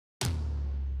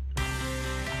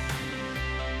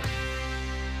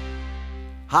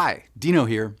Hi, Dino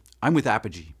here. I'm with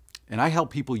Apigee, and I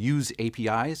help people use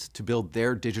APIs to build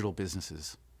their digital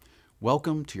businesses.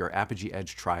 Welcome to your Apigee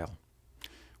Edge Trial.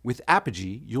 With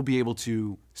Apigee, you'll be able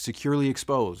to securely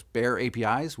expose bare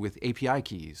APIs with API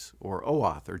keys, or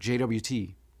OAuth or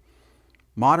JWT,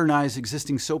 modernize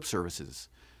existing SOAP services,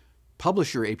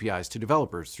 publish your APIs to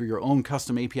developers through your own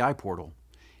custom API portal,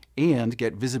 and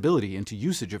get visibility into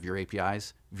usage of your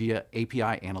APIs via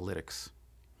API analytics.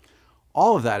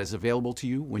 All of that is available to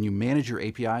you when you manage your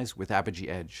APIs with Apigee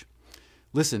Edge.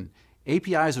 Listen,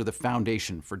 APIs are the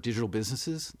foundation for digital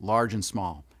businesses, large and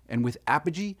small. And with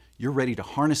Apigee, you're ready to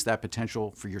harness that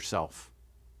potential for yourself.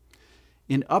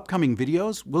 In upcoming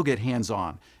videos, we'll get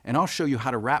hands-on, and I'll show you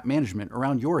how to wrap management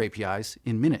around your APIs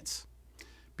in minutes.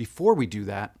 Before we do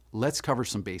that, let's cover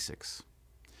some basics.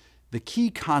 The key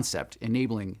concept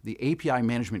enabling the API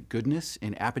management goodness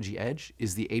in Apigee Edge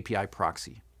is the API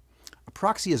proxy. A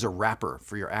proxy is a wrapper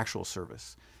for your actual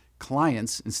service.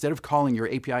 Clients, instead of calling your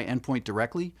API endpoint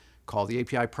directly, call the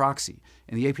API proxy,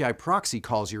 and the API proxy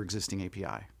calls your existing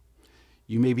API.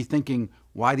 You may be thinking,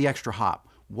 why the extra hop?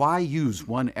 Why use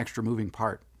one extra moving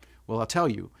part? Well, I'll tell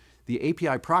you, the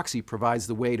API proxy provides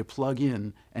the way to plug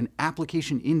in an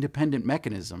application-independent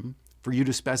mechanism for you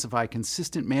to specify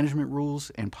consistent management rules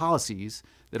and policies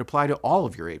that apply to all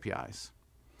of your APIs.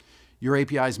 Your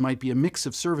APIs might be a mix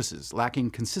of services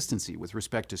lacking consistency with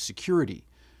respect to security,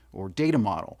 or data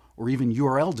model, or even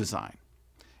URL design.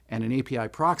 And an API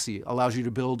proxy allows you to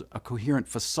build a coherent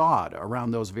facade around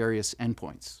those various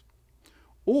endpoints.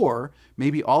 Or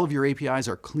maybe all of your APIs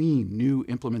are clean, new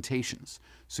implementations,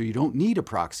 so you don't need a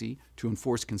proxy to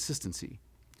enforce consistency.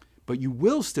 But you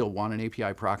will still want an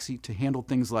API proxy to handle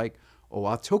things like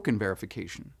OAuth token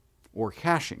verification, or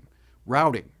caching,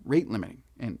 routing, rate limiting,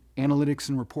 and analytics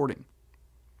and reporting.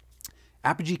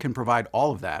 Apigee can provide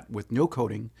all of that with no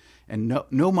coding and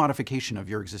no modification of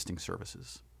your existing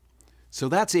services. So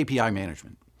that's API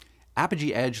management.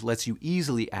 Apigee Edge lets you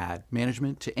easily add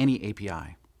management to any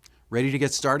API. Ready to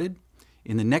get started?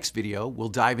 In the next video, we'll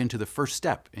dive into the first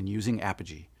step in using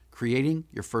Apigee, creating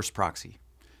your first proxy.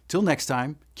 Till next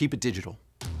time, keep it digital.